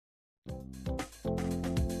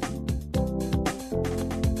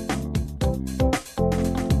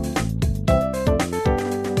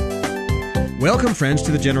Welcome, friends,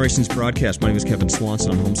 to the Generations broadcast. My name is Kevin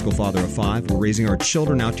Swanson. I'm a homeschool father of 5. We're raising our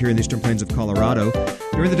children out here in the eastern plains of Colorado.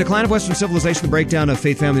 During the decline of Western civilization, the breakdown of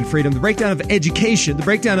faith, family, and freedom, the breakdown of education, the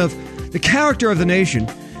breakdown of the character of the nation,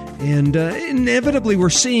 and inevitably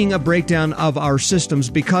we're seeing a breakdown of our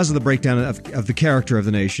systems because of the breakdown of the character of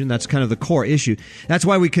the nation. That's kind of the core issue. That's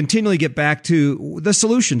why we continually get back to the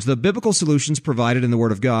solutions, the biblical solutions provided in the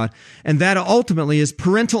Word of God. And that ultimately is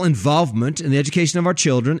parental involvement in the education of our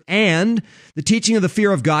children and the teaching of the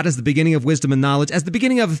fear of God as the beginning of wisdom and knowledge, as the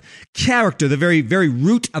beginning of character, the very, very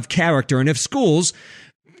root of character. And if schools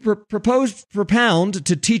propound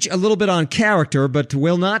to teach a little bit on character, but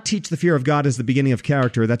will not teach the fear of God as the beginning of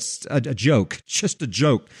character, that's a joke, just a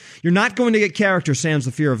joke. You're not going to get character sans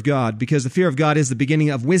the fear of God, because the fear of God is the beginning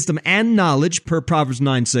of wisdom and knowledge, per Proverbs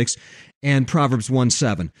 9:6 and Proverbs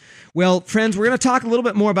 1:7. Well, friends, we're going to talk a little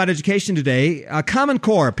bit more about education today. Common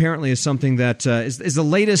Core apparently is something that is the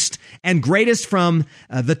latest and greatest from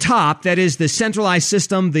the top. That is the centralized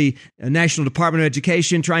system, the National Department of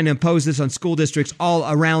Education, trying to impose this on school districts all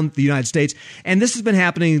around the United States. And this has been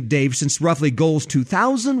happening, Dave, since roughly Goals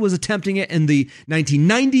 2000 was attempting it in the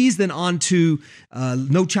 1990s, then on to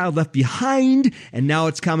No Child Left Behind, and now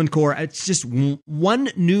it's Common Core. It's just one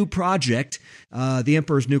new project the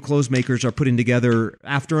Emperor's New Clothes Makers are putting together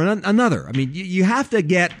after another. I mean, you have to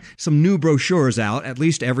get some new brochures out at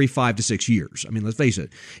least every 5 to 6 years. I mean, let's face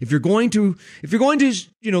it. If you're going to,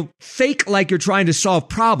 fake like you're trying to solve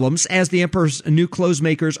problems, as the Emperor's New Clothes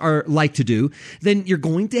Makers are like to do, then you're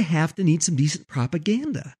going to have to need some decent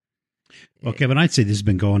propaganda. Well, Kevin, I'd say this has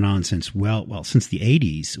been going on since the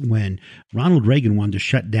 80s, when Ronald Reagan wanted to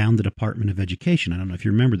shut down the Department of Education. I don't know if you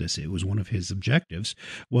remember this. It was one of his objectives,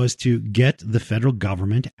 was to get the federal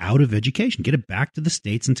government out of education, get it back to the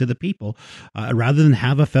states and to the people, rather than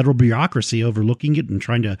have a federal bureaucracy overlooking it and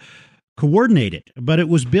trying to coordinate it. But it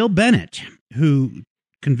was Bill Bennett who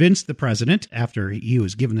convinced the president, after he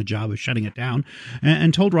was given the job of shutting it down,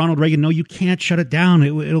 and told Ronald Reagan, no, you can't shut it down.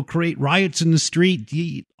 It'll create riots in the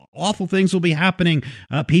street. Awful things will be happening.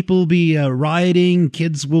 People will be rioting.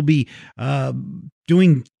 Kids will be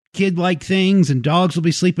doing kid-like things, and dogs will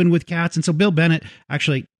be sleeping with cats. And so Bill Bennett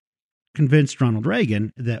actually convinced Ronald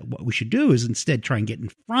Reagan that what we should do is instead try and get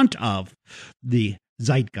in front of the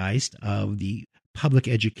zeitgeist of the public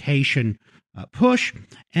education push,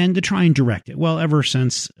 and to try and direct it. Well, ever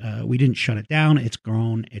since we didn't shut it down, it's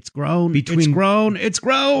grown.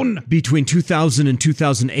 Between 2000 and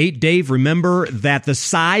 2008, Dave, remember that the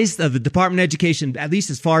size of the Department of Education, at least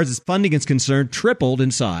as far as its funding is concerned, tripled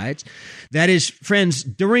in size. That is, friends,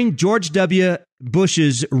 during George W.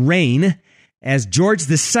 Bush's reign as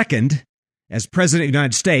George II, as President of the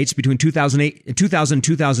United States, between 2000 and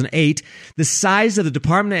 2008, the size of the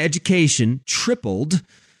Department of Education tripled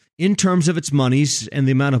in terms of its monies, and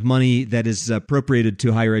the amount of money that is appropriated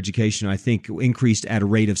to higher education, I think, increased at a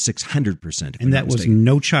rate of 600%. And that was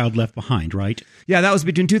No Child Left Behind, right? Yeah, that was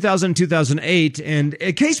between 2000 and 2008. And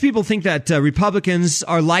in case people think that Republicans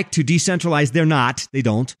are like to decentralize, they're not. They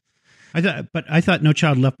don't. I thought No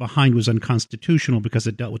Child Left Behind was unconstitutional because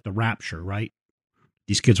it dealt with the rapture, right?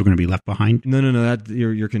 These kids were going to be left behind? No.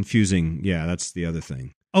 You're confusing. Yeah, that's the other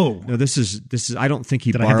thing. Oh. No, this is. I don't think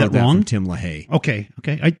he Did borrowed that wrong? from Tim LaHaye. Okay.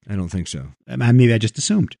 I don't think so. Maybe I just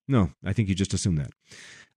assumed. No, I think you just assumed that.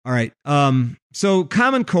 All right. So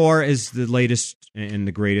Common Core is the latest and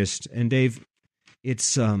the greatest. And Dave,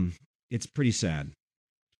 it's pretty sad.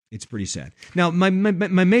 It's pretty sad. Now, my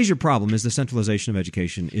major problem is the centralization of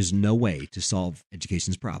education is no way to solve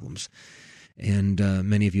education's problems. And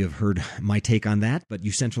many of you have heard my take on that, but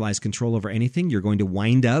you centralize control over anything, you're going to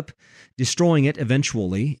wind up destroying it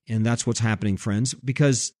eventually, and that's what's happening, friends,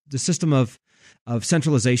 because the system of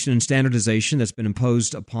centralization and standardization that's been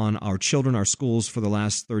imposed upon our children, our schools for the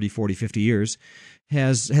last 30, 40, 50 years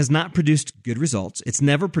has not produced good results. It's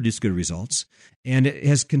never produced good results, and it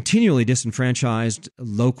has continually disenfranchised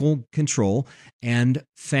local control and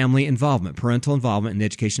family involvement, parental involvement in the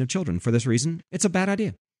education of children. For this reason, it's a bad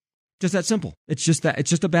idea. Just that simple. It's just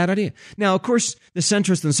a bad idea. Now, of course, the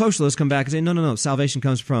centrists and socialists come back and say, no. Salvation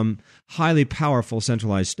comes from highly powerful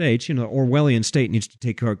centralized states. The Orwellian state needs to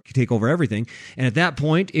take over everything. And at that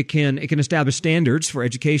point, it can establish standards for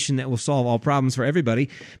education that will solve all problems for everybody.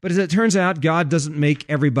 But as it turns out, God doesn't make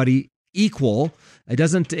everybody equal.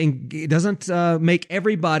 It doesn't make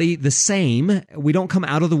everybody the same. We don't come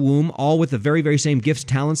out of the womb all with the very, very same gifts,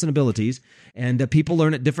 talents, and abilities. And people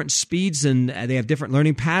learn at different speeds, and they have different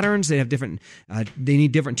learning patterns. They have they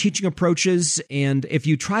need different teaching approaches. And if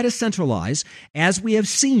you try to centralize, as we have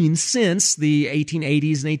seen since the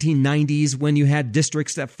 1880s and 1890s, when you had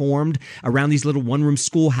districts that formed around these little one-room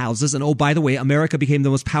schoolhouses. And oh, by the way, America became the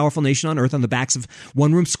most powerful nation on earth on the backs of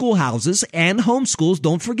one-room schoolhouses and homeschools.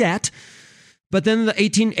 Don't forget. But then in the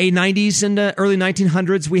 1890s and early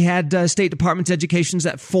 1900s, we had state departments educations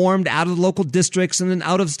that formed out of the local districts, and then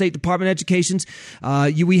out of state department educations,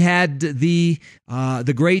 we had the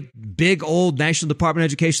great big old National Department of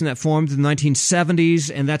Education that formed in the 1970s,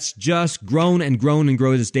 and that's just grown and grown and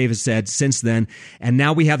grown, as David said, since then. And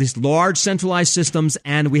now we have these large centralized systems,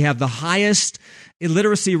 and we have the highest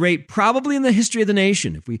illiteracy rate probably in the history of the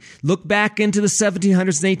nation. If we look back into the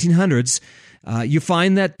 1700s and 1800s, you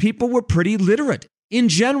find that people were pretty literate in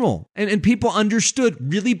general, and people understood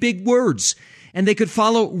really big words, and they could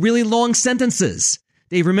follow really long sentences.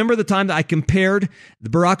 Dave, remember the time that I compared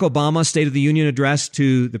the Barack Obama State of the Union address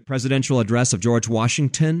to the presidential address of George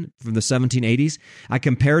Washington from the 1780s? I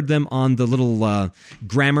compared them on the little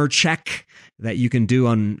grammar check that you can do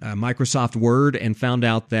on Microsoft Word, and found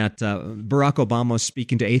out that Barack Obama was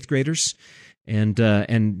speaking to 8th graders.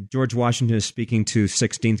 And George Washington is speaking to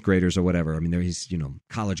 16th graders or whatever. I mean, he's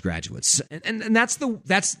college graduates, and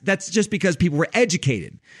that's just because people were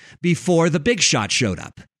educated before the big shot showed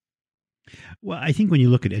up. Well, I think when you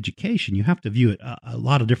look at education, you have to view it a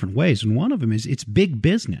lot of different ways, and one of them is it's big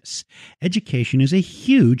business. Education is a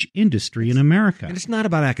huge industry in America, and it's not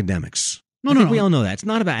about academics. No. We all know that. It's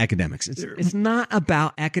not about academics. It's not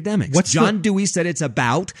about academics. John Dewey said it's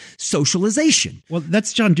about socialization. Well,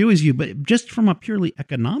 that's John Dewey's view, but just from a purely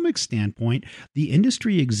economic standpoint, the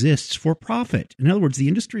industry exists for profit. In other words, the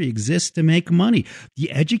industry exists to make money. The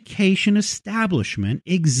education establishment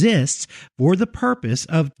exists for the purpose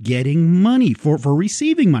of getting money, for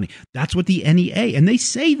receiving money. That's what the NEA, and they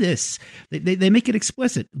say this. They make it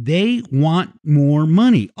explicit. They want more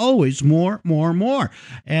money, always more.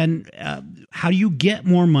 And how do you get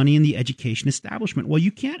more money in the education establishment? Well,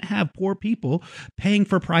 you can't have poor people paying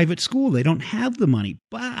for private school. They don't have the money.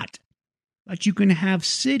 But you can have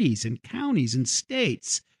cities and counties and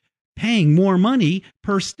states paying more money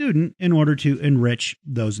per student in order to enrich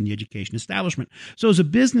those in the education establishment. So as a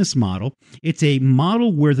business model, it's a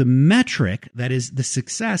model where the metric, that is the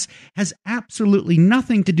success, has absolutely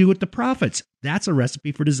nothing to do with the profits. That's a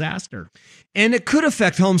recipe for disaster. And it could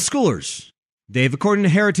affect homeschoolers. Dave, according to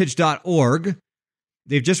heritage.org,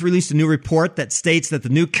 they've just released a new report that states that the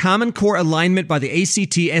new Common Core alignment by the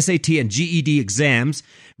ACT, SAT, and GED exams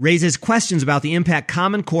raises questions about the impact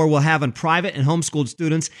Common Core will have on private and homeschooled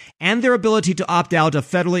students and their ability to opt out of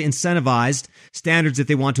federally incentivized standards that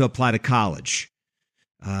they want to apply to college.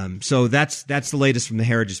 So that's the latest from the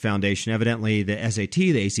Heritage Foundation. Evidently, the SAT,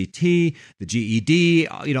 the ACT, the GED,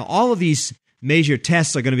 all of these major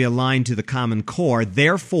tests are going to be aligned to the Common Core.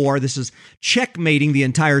 Therefore, this is checkmating the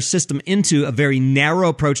entire system into a very narrow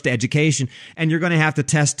approach to education, and you're going to have to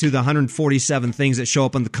test to the 147 things that show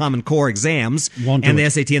up on the Common Core exams and the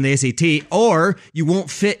SAT and the ACT, or you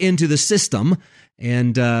won't fit into the system.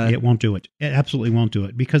 And it won't do it. It absolutely won't do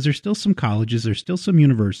it, because there's still some colleges, there's still some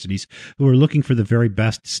universities who are looking for the very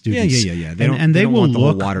best students. Yeah. They will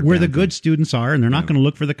look where the good students are, and they're not going to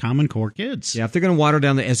look for the Common Core kids. Yeah, if they're going to water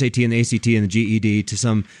down the SAT and the ACT and the GED to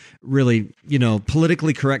some really,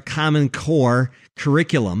 politically correct Common Core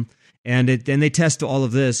curriculum, and they test all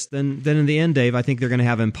of this, then in the end, Dave, I think they're going to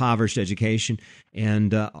have impoverished education.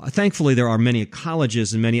 And thankfully, there are many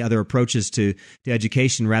colleges and many other approaches to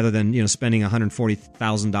education, rather than spending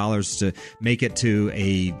 $140,000 to make it to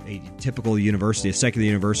a typical university, a secular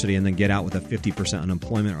university, and then get out with a 50%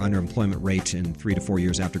 unemployment or underemployment rate in 3 to 4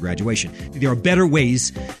 years after graduation. There are better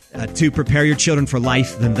ways to prepare your children for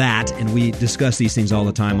life than that, and we discuss these things all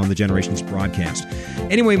the time on the Generations broadcast.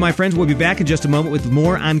 Anyway, my friends, we'll be back in just a moment with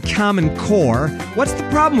more on Common Core. What's the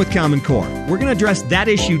problem with Common Core? We're going to address that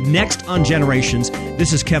issue next on Generations.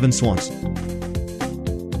 This is Kevin Swanson.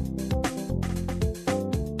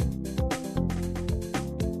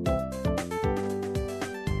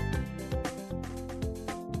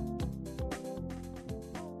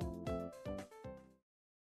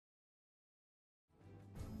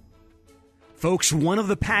 Folks, one of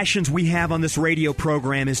the passions we have on this radio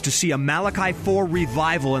program is to see a Malachi 4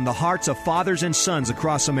 revival in the hearts of fathers and sons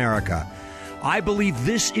across America. I believe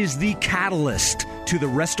this is the catalyst to the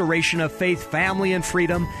restoration of faith, family, and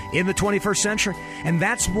freedom in the 21st century. And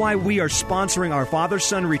that's why we are sponsoring our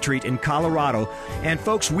Father-Son Retreat in Colorado. And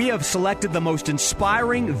folks, we have selected the most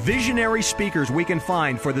inspiring, visionary speakers we can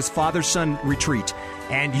find for this Father-Son Retreat.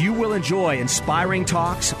 And you will enjoy inspiring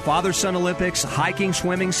talks, Father-Son Olympics, hiking,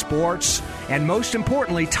 swimming, sports, and most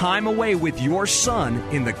importantly, time away with your son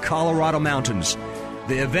in the Colorado mountains.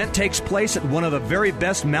 The event takes place at one of the very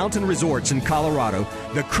best mountain resorts in Colorado,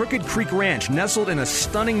 the Crooked Creek Ranch, nestled in a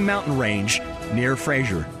stunning mountain range near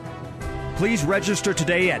Fraser. Please register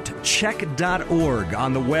today at check.org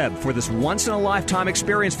on the web for this once-in-a-lifetime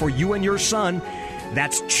experience for you and your son.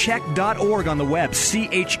 That's check.org on the web,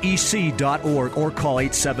 chec.org, or call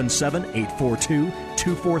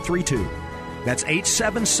 877-842-2432. That's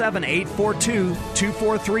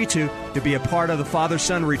 877-842-2432 to be a part of the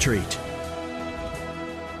Father-Son Retreat.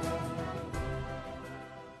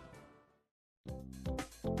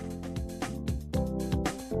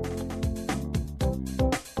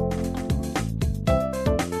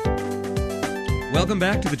 Welcome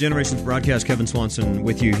back to the Generations Broadcast. Kevin Swanson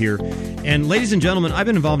with you here. And ladies and gentlemen, I've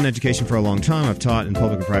been involved in education for a long time. I've taught in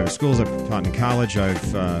public and private schools. I've taught in college. I've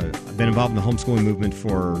been involved in the homeschooling movement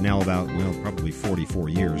for now about, probably 44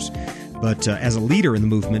 years. But as a leader in the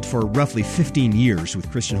movement for roughly 15 years with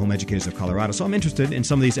Christian Home Educators of Colorado. So I'm interested in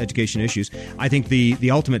some of these education issues. I think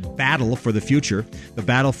the ultimate battle for the future, the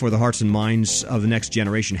battle for the hearts and minds of the next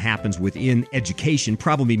generation happens within education,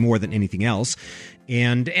 probably more than anything else.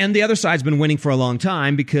 And the other side's been winning for a long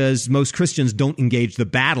time because most Christians don't engage the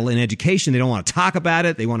battle in education. They don't want to talk about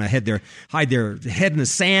it. They want to hide their head in the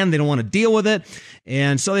sand. They don't want to deal with it.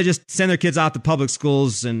 And so they just send their kids out to public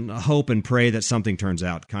schools and hope and pray that something turns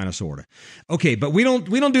out, kind of, sort of. Okay, but we don't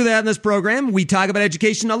do that in this program. We talk about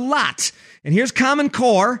education a lot. And here's Common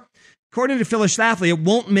Core. According to Phyllis Schlafly, it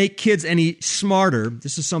won't make kids any smarter.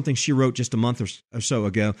 This is something she wrote just a month or so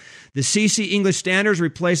ago. The CC English standards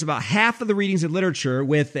replace about half of the readings and literature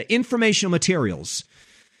with informational materials.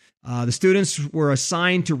 The students were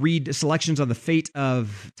assigned to read selections on the fate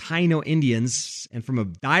of Taino Indians and from a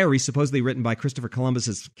diary supposedly written by Christopher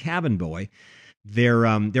Columbus's cabin boy.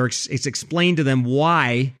 It's explained to them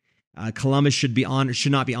why Columbus should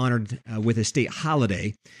not be honored with a state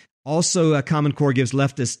holiday. Also, Common Core gives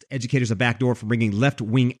leftist educators a backdoor for bringing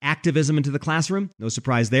left-wing activism into the classroom. No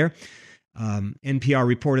surprise there. NPR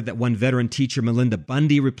reported that one veteran teacher, Melinda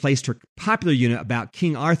Bundy, replaced her popular unit about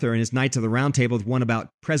King Arthur and his Knights of the Round Table with one about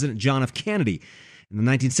President John F. Kennedy in the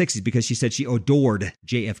 1960s because she said she adored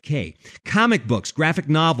JFK. Comic books, graphic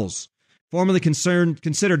novels, formerly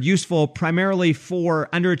considered useful primarily for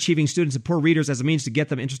underachieving students and poor readers as a means to get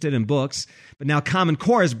them interested in books. But now Common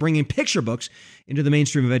Core is bringing picture books into the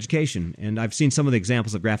mainstream of education. And I've seen some of the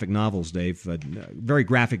examples of graphic novels, Dave, very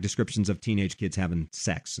graphic descriptions of teenage kids having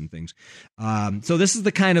sex and things. So this is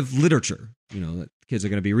the kind of literature, that kids are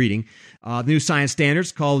going to be reading. The new science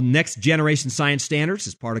standards called Next Generation Science Standards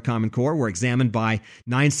as part of Common Core were examined by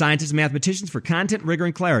 9 scientists and mathematicians for content, rigor,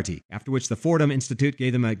 and clarity, after which the Fordham Institute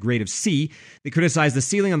gave them a grade of C. They criticized the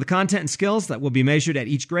ceiling on the content and skills that will be measured at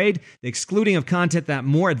each grade, the excluding of content that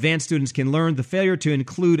more advanced students can learn, the failure to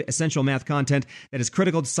include essential math content that is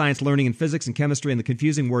critical to science learning in physics and chemistry, and the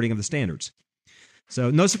confusing wording of the standards. So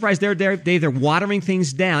no surprise there, Dave. They're watering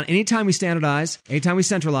things down. Anytime we standardize, anytime we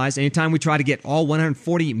centralize, anytime we try to get all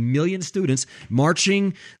 140 million students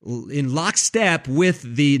marching in lockstep with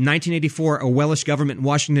the 1984 Orwellish government in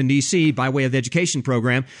Washington, D.C. by way of the education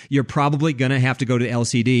program, you're probably going to have to go to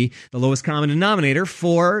LCD, the lowest common denominator,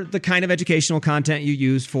 for the kind of educational content you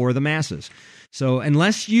use for the masses. So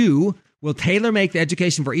unless you will tailor-make the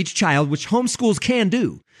education for each child, which homeschools can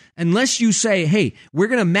do, unless you say, hey, we're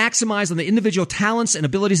going to maximize on the individual talents and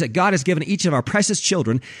abilities that God has given each of our precious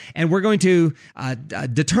children, and we're going to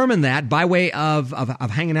determine that by way of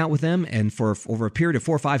hanging out with them and for over a period of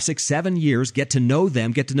 4, 5, 6, 7 years, get to know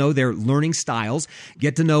them, get to know their learning styles,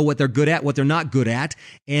 get to know what they're good at, what they're not good at,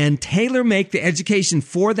 and tailor-make the education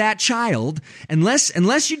for that child.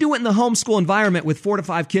 Unless you do it in the homeschool environment with 4 to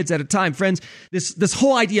 5 kids at a time, friends, this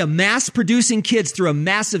whole idea of mass-producing kids through a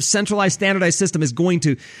massive centralized standardized system is going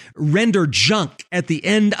to render junk at the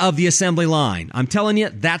end of the assembly line. I'm telling you,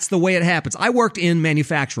 that's the way it happens. I worked in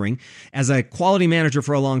manufacturing as a quality manager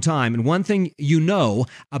for a long time, and one thing you know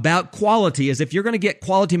about quality is if you're going to get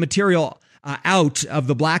quality material out of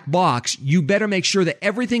the black box, you better make sure that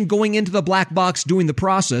everything going into the black box doing the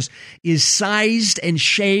process is sized and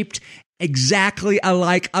shaped exactly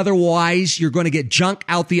alike. Otherwise, you're going to get junk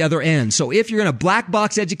out the other end. So if you're in a black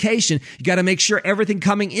box education, you got to make sure everything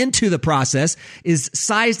coming into the process is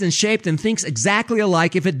sized and shaped and thinks exactly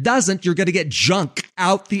alike. If it doesn't, you're going to get junk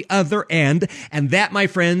out the other end. And that, my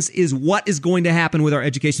friends, is what is going to happen with our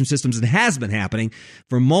education systems and has been happening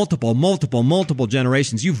for multiple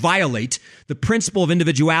generations. You violate the principle of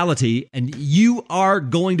individuality and you are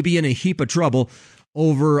going to be in a heap of trouble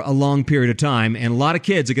over a long period of time, and a lot of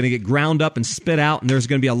kids are going to get ground up and spit out, and there's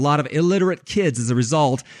going to be a lot of illiterate kids as a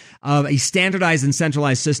result of a standardized and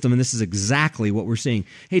centralized system, and this is exactly what we're seeing.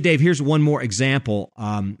 Hey, Dave, here's one more example.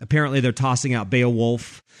 Apparently, they're tossing out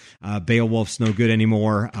Beowulf. Beowulf's no good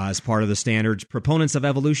anymore as part of the standards. Proponents of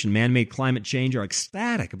evolution, man-made climate change are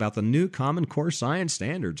ecstatic about the new Common Core science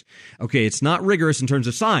standards. Okay, it's not rigorous in terms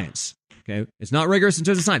of science. Okay, it's not rigorous in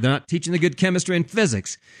terms of science. They're not teaching the good chemistry and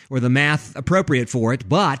physics or the math appropriate for it,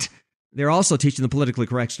 but they're also teaching the politically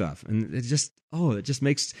correct stuff. And it just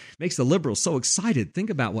makes the liberals so excited.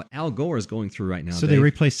 Think about what Al Gore is going through right now. So Dave. they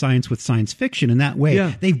replace science with science fiction. In that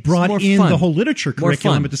way, they've brought in the whole literature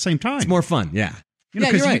curriculum at the same time. It's more fun, yeah. You know,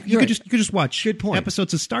 you're right. You could just watch good point.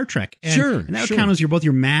 episodes of Star Trek. And, sure. And that would count as both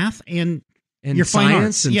your math and your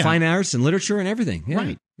science fine arts. Fine arts and literature and everything. Yeah.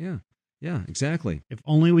 Right. Yeah. Yeah, exactly. If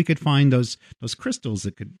only we could find those crystals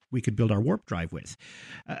that we could build our warp drive with.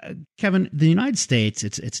 Kevin, the United States,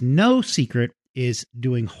 it's no secret, is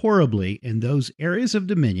doing horribly in those areas of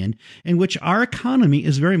dominion in which our economy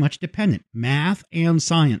is very much dependent, math and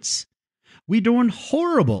science. We're doing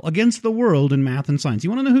horrible against the world in math and science.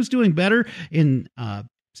 You want to know who's doing better in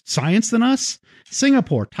science than us?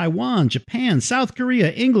 Singapore, Taiwan, Japan, South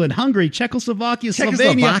Korea, England, Hungary, Czechoslovakia,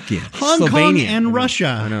 Slovenia, Hong Kong, and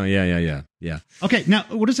Russia. I know. Yeah. Okay, now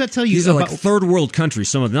what does that tell you? These are like third world countries.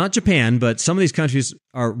 Some of them, not Japan, but some of these countries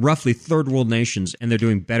are roughly third world nations, and they're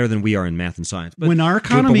doing better than we are in math and science. But when our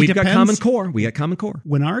economy we've got Common Core. We got Common Core.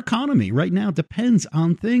 When our economy right now depends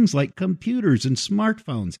on things like computers and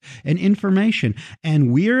smartphones and information,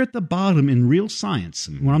 and we're at the bottom in real science.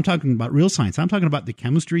 When I'm talking about real science, I'm talking about the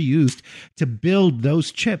chemistry used to build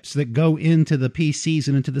those chips that go into the PCs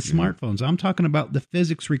and into the smartphones. I'm talking about the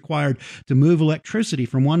physics required to move electricity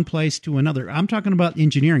from one place to another. I'm talking about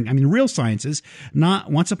engineering. I mean, real sciences, not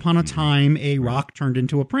once upon a time a rock turned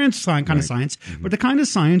into a prince kind of science, but the kind of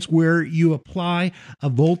science where you apply a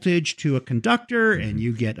voltage to a conductor and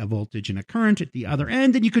you get a voltage and a current at the other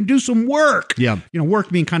end, and you can do some work. Yeah. You know, work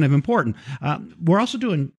being kind of important. We're also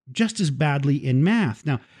doing just as badly in math.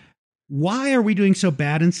 Now, why are we doing so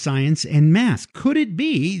bad in science and math? Could it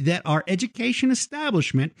be that our education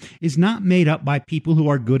establishment is not made up by people who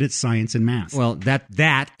are good at science and math? Well,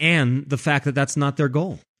 that and the fact that that's not their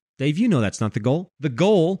goal. Dave, you know that's not the goal. The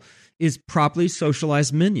goal is properly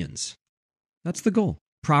socialized minions. That's the goal.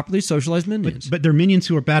 Properly socialized minions. But they're minions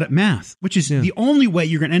who are bad at math, which is the only way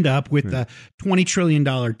you're going to end up with a $20 trillion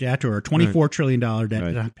debt or a $24 trillion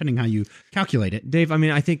debt, depending how you calculate it. Dave, I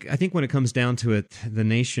mean, I think when it comes down to it, the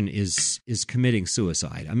nation is committing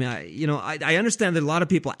suicide. I mean, I understand that a lot of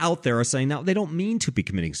people out there are saying, now, they don't mean to be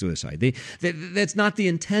committing suicide. That's not the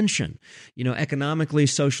intention. You know, economically,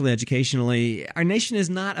 socially, educationally, our nation is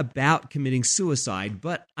not about committing suicide,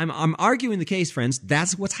 but I'm arguing the case, friends,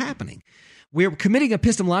 that's what's happening. We're committing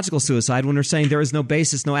epistemological suicide when we're saying there is no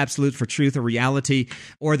basis, no absolute for truth or reality,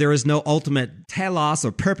 or there is no ultimate telos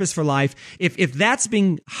or purpose for life. If that's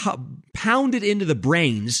being pounded into the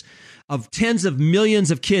brains of tens of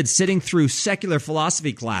millions of kids sitting through secular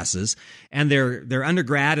philosophy classes and their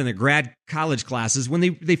undergrad and their grad college classes, when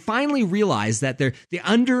they finally realize that the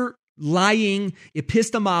underlying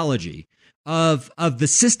epistemology of the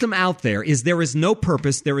system out there is no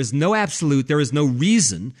purpose, there is no absolute, there is no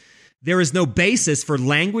reason. There is no basis for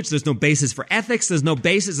language. There's no basis for ethics. There's no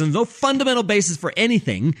fundamental basis for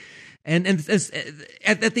anything. And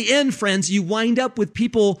at the end, friends, you wind up with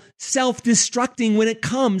people self-destructing when it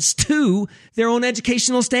comes to their own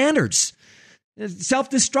educational standards.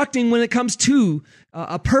 Self-destructing when it comes to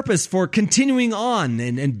a purpose for continuing on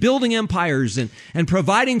and building empires and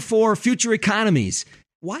providing for future economies.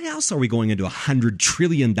 Why else are we going into $100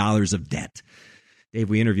 trillion of debt? Dave,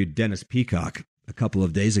 we interviewed Dennis Peacock a couple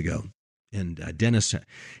of days ago, and Dennis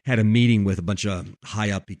had a meeting with a bunch of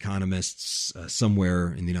high-up economists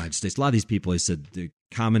somewhere in the United States. A lot of these people, he said, the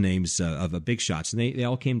common names of big shots, and they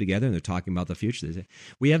all came together, and they're talking about the future. They say,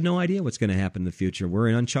 we have no idea what's going to happen in the future. We're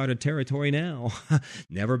in uncharted territory now.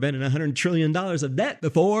 Never been in $100 trillion of debt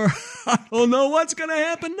before. I don't know what's going to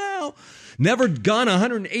happen now. Never gone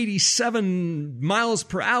 187 miles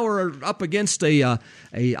per hour up against a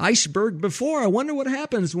iceberg before. I wonder what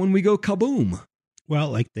happens when we go kaboom. Well,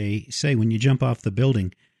 like they say, when you jump off the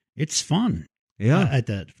building, it's fun. Yeah.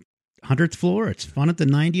 100th floor. It's fun at the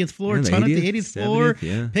 90th floor. Yeah, It's the fun at the 80th, 80th floor. 70th,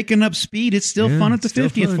 yeah. Picking up speed. It's still fun at the Still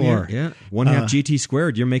 50th fun, floor. Yeah. 1/2 GT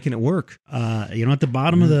squared. You're making it work. At the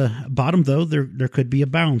bottom of the bottom, though, there could be a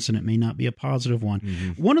bounce, and it may not be a positive one.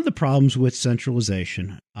 Mm-hmm. One of the problems with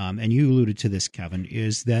centralization, and you alluded to this, Kevin,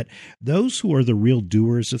 is that those who are the real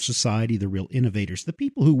doers of society, the real innovators, the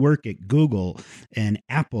people who work at Google and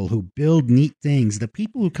Apple, who build neat things, the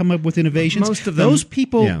people who come up with innovations, Most of them, those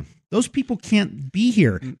people. yeah. Those people can't be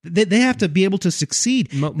here. They have to be able to succeed.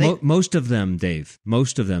 Most of them, Dave,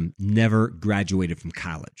 never graduated from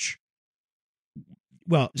college.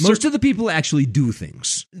 Well, Most of the people actually do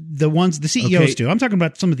things. the CEOs do. I'm talking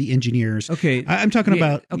about some of the engineers. Okay. I'm talking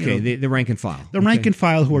about the rank and file. the rank and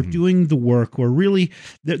file who are doing the work, who are really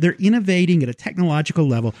they're innovating at a technological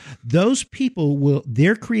level. Those people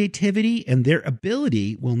their creativity and their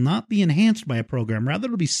ability will not be enhanced by a program. Rather,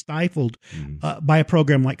 it'll be stifled by a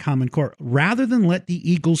program like Common Core. Rather than let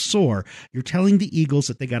the eagles soar, you're telling the eagles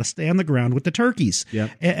that they got to stay on the ground with the turkeys.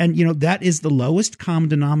 Yep. And that is the lowest common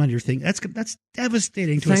denominator thing. That's devastating to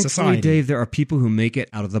a Thankfully, society. Dave, there are people who make it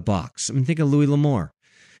out of the box. I mean, think of Louis L'Amour.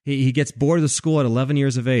 He gets bored of school at 11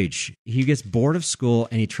 years of age. He gets bored of school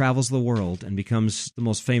and he travels the world and becomes the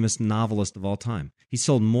most famous novelist of all time. He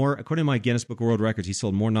sold more, according to my Guinness Book of World Records, he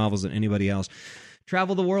sold more novels than anybody else.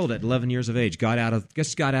 Traveled the world at 11 years of age. Got out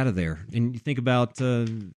of there. And you think about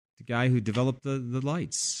the guy who developed the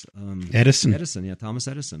lights, Edison, Thomas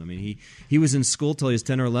Edison. I mean, he was in school till he was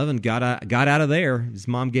 10 or 11. Got out of there. His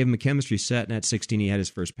mom gave him a chemistry set, and at 16 he had his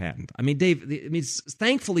first patent. I mean, Dave.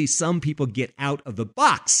 Thankfully, some people get out of the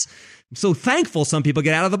box. I'm so thankful some people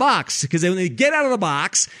get out of the box, because when they get out of the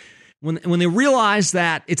box, when they realize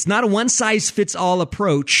that it's not a one size fits all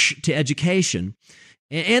approach to education.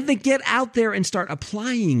 And they get out there and start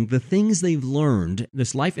applying the things they've learned.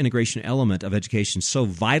 This life integration element of education is so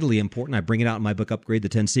vitally important. I bring it out in my book, Upgrade the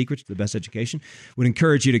 10 Secrets to the Best Education. Would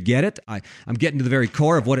encourage you to get it. I'm getting to the very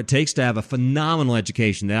core of what it takes to have a phenomenal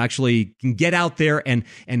education that actually can get out there and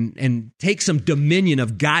take some dominion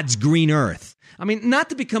of God's green earth. I mean, not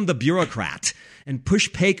to become the bureaucrat and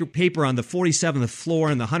push paper on the 47th floor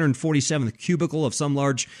and the 147th cubicle of some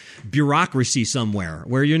large bureaucracy somewhere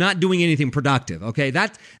where you're not doing anything productive. Okay,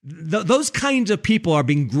 those kinds of people are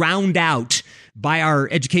being ground out by our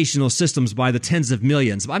educational systems by the tens of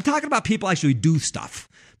millions. I'm talking about people actually do stuff.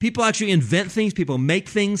 People actually invent things. People make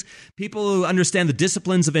things. People who understand the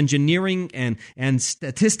disciplines of engineering and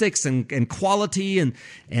statistics and quality and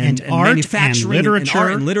art manufacturing and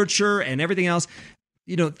art and literature and everything else.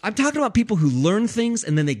 I'm talking about people who learn things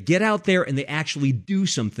and then they get out there and they actually do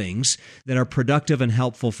some things that are productive and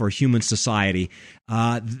helpful for human society.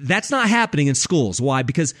 That's not happening in schools. Why?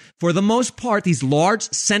 Because for the most part, these large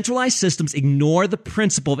centralized systems ignore the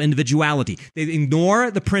principle of individuality. They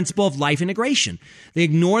ignore the principle of life integration. They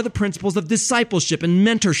ignore the principles of discipleship and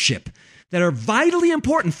mentorship that are vitally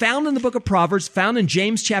important, found in the book of Proverbs, found in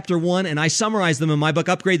James chapter 1, and I summarize them in my book,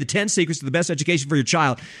 Upgrade the 10 Secrets to the Best Education for Your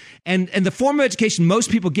Child. And the form of education most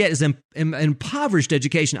people get is impoverished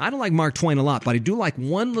education. I don't like Mark Twain a lot, but I do like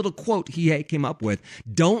one little quote he came up with.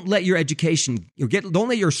 Don't let your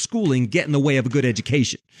schooling get in the way of a good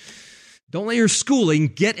education. Don't let your schooling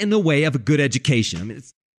get in the way of a good education. I mean,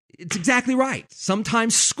 it's exactly right.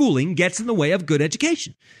 Sometimes schooling gets in the way of good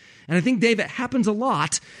education. And I think, Dave, it happens a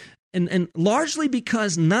lot. And largely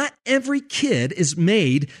because not every kid is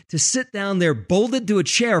made to sit down there bolted to a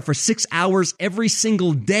chair for 6 hours every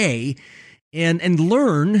single day and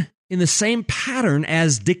learn in the same pattern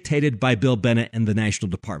as dictated by Bill Bennett and the National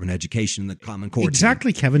Department of Education and the Common Core.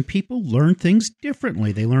 Exactly, Kevin. People learn things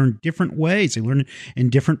differently. They learn different ways. They learn in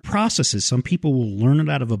different processes. Some people will learn it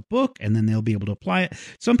out of a book and then they'll be able to apply it.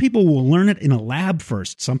 Some people will learn it in a lab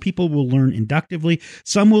first. Some people will learn inductively.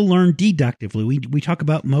 Some will learn deductively. We talk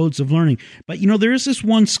about modes of learning. But, there is this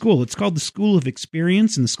one school. It's called the School of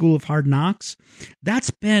Experience and the School of Hard Knocks.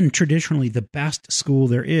 That's been traditionally the best school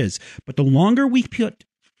there is. But the longer we put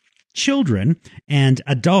children and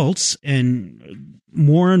adults and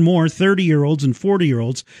more 30-year-olds and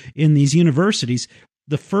 40-year-olds in these universities,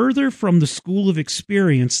 the further from the school of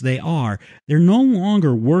experience they are, they're no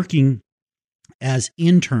longer working as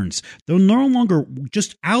interns. They're no longer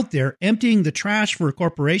just out there emptying the trash for a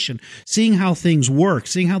corporation, seeing how things work,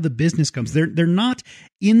 seeing how the business comes. They're not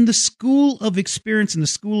in the school of experience, in the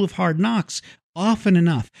school of hard knocks, often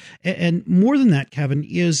enough. And more than that, Kevin,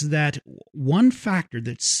 is that one factor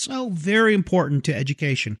that's so very important to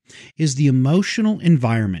education is the emotional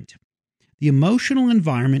environment. The emotional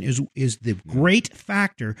environment is the great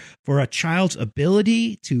factor for a child's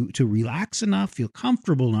ability to relax enough, feel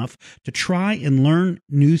comfortable enough to try and learn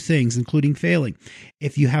new things, including failing.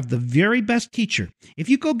 If you have the very best teacher, if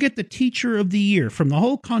you go get the teacher of the year from the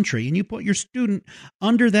whole country and you put your student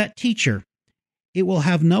under that teacher, it will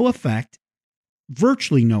have no effect,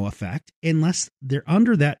 virtually no effect, unless they're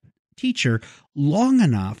under that teacher long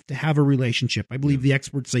enough to have a relationship. I believe the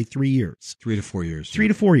experts say 3 years. 3 to 4 years. 3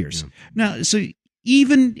 to 4 years. Yeah. Now, so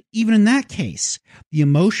even in that case, the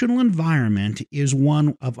emotional environment is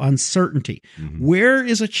one of uncertainty. Mm-hmm. Where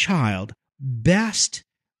is a child best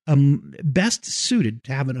suited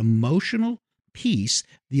to have an emotional peace,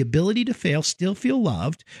 the ability to fail, still feel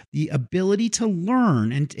loved, the ability to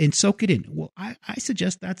learn and soak it in? Well, I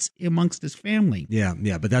suggest that's amongst his family.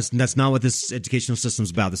 Yeah, but that's not what this educational system's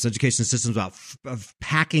about. This educational system's about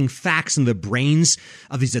packing facts in the brains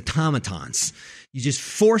of these automatons. You just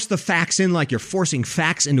force the facts in like you're forcing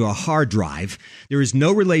facts into a hard drive. There is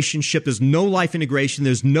no relationship. There's no life integration.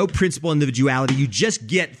 There's no principal individuality. You just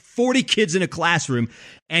get 40 kids in a classroom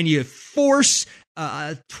and you force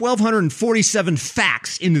 1,247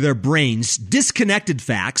 facts into their brains, disconnected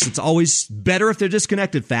facts. It's always better if they're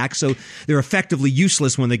disconnected facts, so they're effectively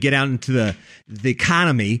useless when they get out into the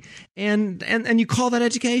economy. And you call that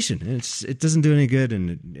education. It doesn't do any good,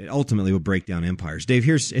 and it ultimately will break down empires. Dave,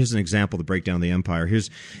 here's an example to break down the empire.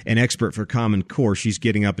 Here's an expert for Common Core. She's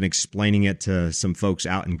getting up and explaining it to some folks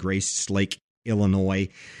out in Grace Lake, Illinois.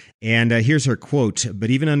 And here's her quote: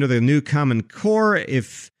 "But even under the new Common Core,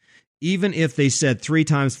 even if they said 3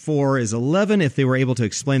 times 4 is 11, if they were able to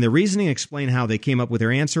explain their reasoning, explain how they came up with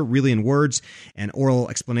their answer, really in words and oral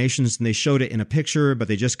explanations, and they showed it in a picture, but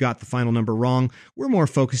they just got the final number wrong, we're more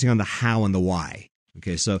focusing on the how and the why."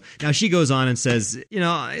 Okay, so now she goes on and says,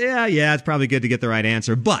 yeah, it's probably good to get the right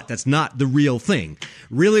answer, but that's not the real thing.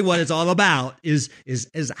 Really what it's all about is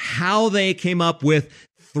how they came up with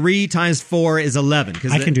 3 times 4 is 11.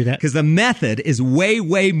 I can do that. Because the method is way,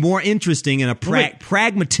 way more interesting in a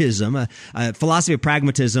pragmatism, a philosophy of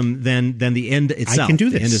pragmatism than the end itself. I can do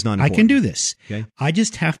this. The end is not important. I can do this. Okay. I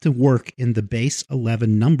just have to work in the base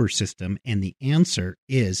 11 number system, and the answer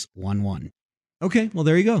is 1, 1. Okay, well,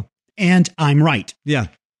 there you go. And I'm right. Yeah,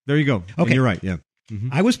 there you go. Okay. And you're right, yeah. Mm-hmm.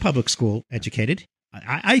 I was public school educated.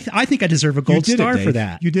 I think I deserve a gold star for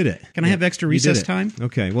that. You did it. Can I have extra recess time?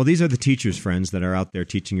 Okay. Well, these are the teachers' friends that are out there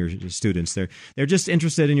teaching your students. They're just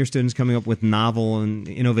interested in your students coming up with novel and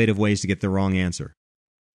innovative ways to get the wrong answer.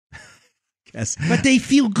 Yes. But they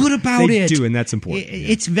feel good about they it. do, and that's important.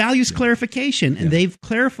 It's values clarification, and they've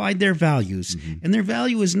clarified their values. Mm-hmm. And their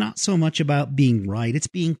value is not so much about being right, it's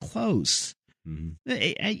being close.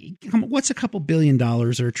 Mm-hmm. What's a couple $1 billion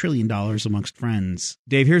or $1 trillion amongst friends?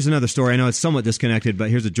 Dave, here's another story. I know it's somewhat disconnected,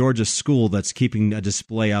 but here's a Georgia school that's keeping a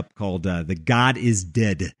display up called the God is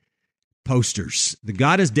Dead posters. The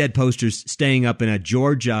God is Dead posters staying up in a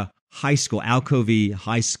Georgia high school, Alcovy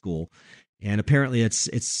High School. And apparently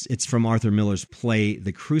it's from Arthur Miller's play,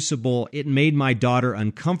 The Crucible. It made my daughter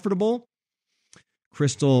uncomfortable.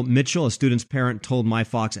 Crystal Mitchell, a student's parent, told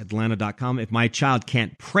myfoxatlanta.com, if my child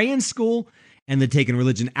can't pray in school and they're taking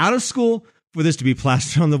religion out of school, for this to be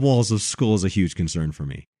plastered on the walls of school is a huge concern for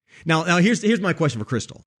me. Now here's my question for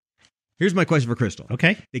Crystal.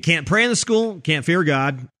 Okay. They can't pray in the school, can't fear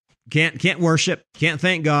God, can't worship, can't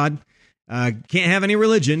thank God, can't have any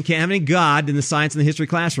religion, can't have any God in the science and the history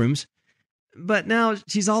classrooms. But now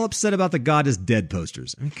she's all upset about the God is Dead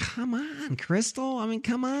posters. I mean, come on, Crystal. I mean,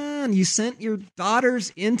 come on. You sent your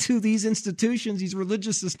daughters into these institutions, these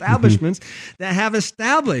religious establishments that have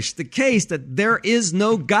established the case that there is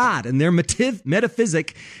no God, and their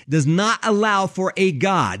metaphysic does not allow for a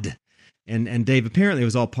God. And Dave, apparently it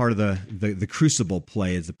was all part of the Crucible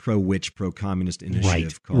play. It's a pro-witch, pro-communist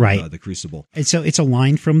initiative called The Crucible. And so it's a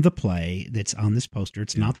line from the play that's on this poster.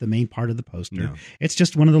 It's not the main part of the poster. No. It's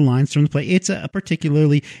just one of the lines from the play. It's a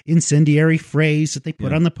particularly incendiary phrase that they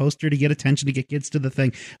put on the poster to get attention, to get kids to the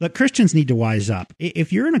thing. Look, Christians need to wise up.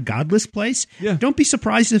 If you're in a godless place, don't be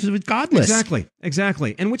surprised if it's godless.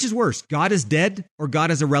 Exactly. And which is worse, God is dead or God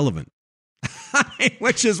is irrelevant?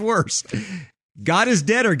 Which is worse? God is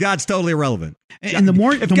dead or God's totally irrelevant? And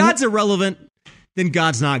if God's irrelevant, then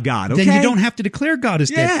God's not God, okay? Then you don't have to declare God is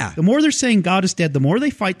dead. Yeah. The more they're saying God is dead, the more they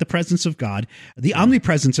fight the presence of God, the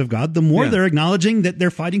omnipresence of God, the more they're acknowledging that they're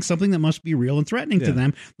fighting something that must be real and threatening to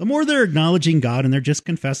them, the more they're acknowledging God, and they're just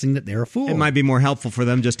confessing that they're a fool. It might be more helpful for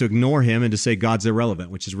them just to ignore him and to say God's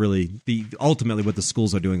irrelevant, which is really ultimately what the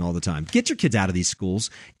schools are doing all the time. Get your kids out of these schools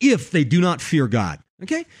if they do not fear God.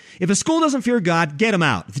 Okay? If a school doesn't fear God, get them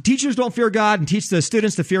out. If the teachers don't fear God and teach the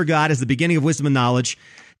students to fear God as the beginning of wisdom and knowledge,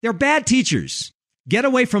 they're bad teachers. Get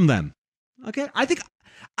away from them. Okay, I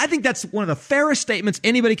think that's one of the fairest statements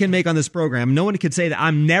anybody can make on this program. No one can say that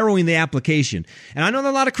I'm narrowing the application. And I know there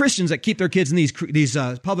are a lot of Christians that keep their kids in these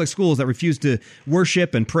public schools that refuse to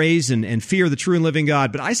worship and praise and fear the true and living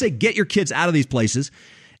God. But I say get your kids out of these places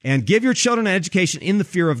and give your children an education in the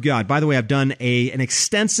fear of God. By the way, I've done an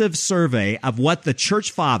extensive survey of what the church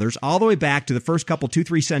fathers, all the way back to the first couple,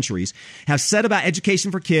 2-3 centuries, have said about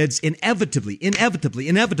education for kids. Inevitably,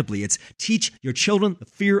 it's teach your children the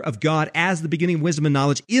fear of God as the beginning of wisdom and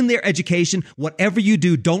knowledge in their education. Whatever you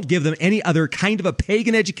do, don't give them any other kind of a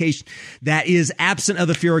pagan education that is absent of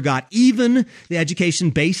the fear of God, even the education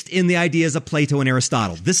based in the ideas of Plato and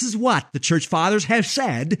Aristotle. This is what the church fathers have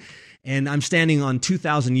said. And I'm standing on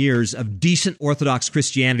 2,000 years of decent Orthodox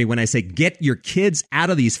Christianity when I say get your kids out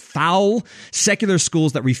of these foul secular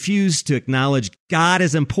schools that refuse to acknowledge God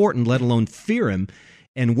as important, let alone fear him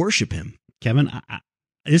and worship him. Kevin,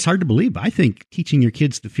 it's hard to believe, but I think teaching your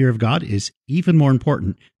kids the fear of God is even more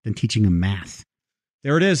important than teaching them math.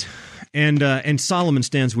 There it is. And Solomon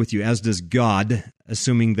stands with you, as does God,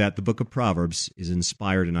 assuming that the book of Proverbs is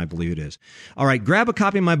inspired, and I believe it is. All right, grab a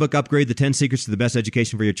copy of my book, Upgrade, the 10 Secrets to the Best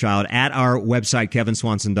Education for Your Child, at our website,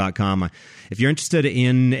 kevinswanson.com. If you're interested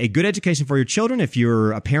in a good education for your children, if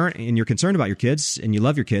you're a parent and you're concerned about your kids and you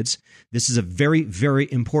love your kids, this is a very,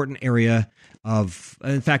 very important area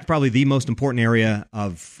in fact, probably the most important area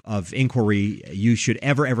of inquiry you should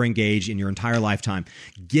ever engage in your entire lifetime.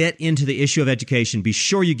 Get into the issue of education. Be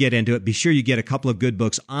sure you get into it. Be sure you get a couple of good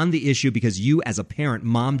books on the issue, because you as a parent,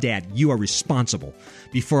 mom, dad, you are responsible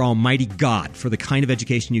before Almighty God for the kind of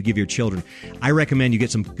education you give your children. I recommend you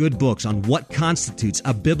get some good books on what constitutes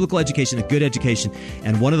a biblical education, a good education.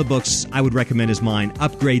 And one of the books I would recommend is mine,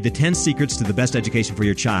 Upgrade, the 10 Secrets to the Best Education for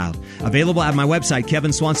Your Child. Available at my website,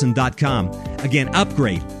 kevinswanson.com. Again,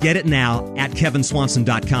 Upgrade. Get it now at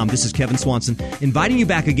kevinswanson.com. This is Kevin Swanson, inviting you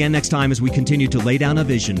back again next time as we continue to lay down a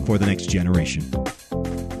vision for the next generation.